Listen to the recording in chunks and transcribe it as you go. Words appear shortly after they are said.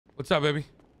What's up, baby?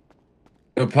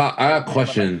 Yo, Pop, I got a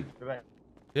question.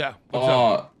 Yeah. What's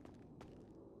up?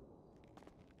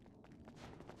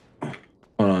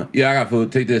 Hold on. Yeah, I got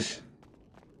food. Take this.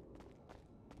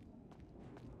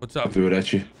 What's up? I threw it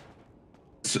at you.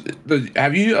 So,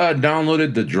 have you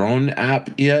downloaded the drone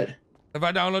app yet? Have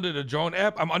I downloaded the drone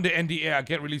app? I'm under NDA. I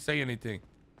can't really say anything.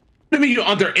 What do you mean you're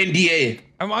under NDA?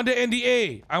 I'm under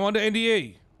NDA. I'm under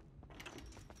NDA.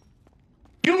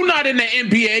 You're not in the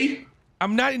NBA.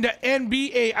 I'm not in the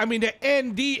NBA. I'm in the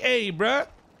NDA, bruh.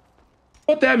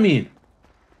 What that mean?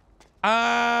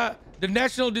 The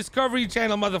National Discovery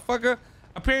Channel, motherfucker.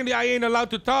 Apparently, I ain't allowed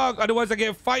to talk. Otherwise, I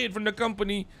get fired from the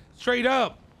company. Straight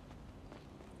up.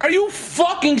 Are you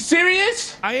fucking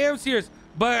serious? I am serious.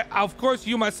 But, of course,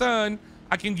 you, my son,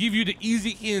 I can give you the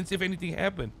easy hints if anything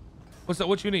happened. What's up?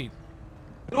 What you need?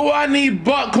 Do I need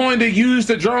Buttcoin to use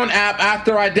the drone app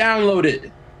after I download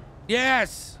it?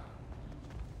 Yes.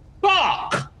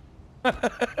 Fuck! Yeah,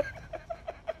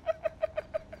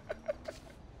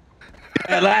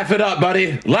 laugh it up,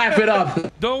 buddy. Laugh it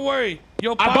up. Don't worry.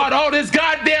 Yo, I bought all this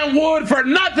goddamn wood for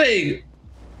nothing.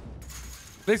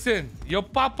 Listen, your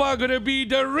papa gonna be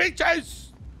the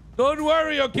richest. Don't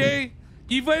worry, okay?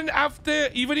 Even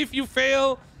if you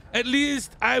fail, at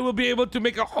least I will be able to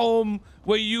make a home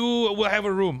where you will have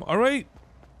a room, all right?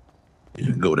 You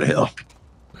can go to hell.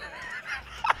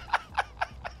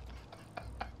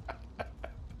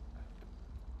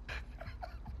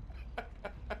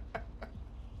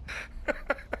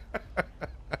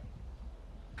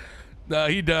 Nah,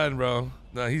 he done, bro.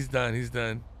 Nah, he's done. He's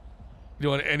done. He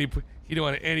don't want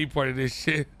any part of this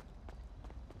shit.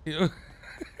 He don't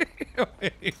want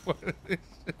any part of this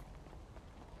shit.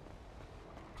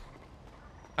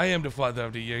 I am the father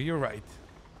of the year. You're right.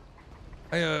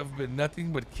 I have been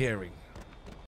nothing but caring.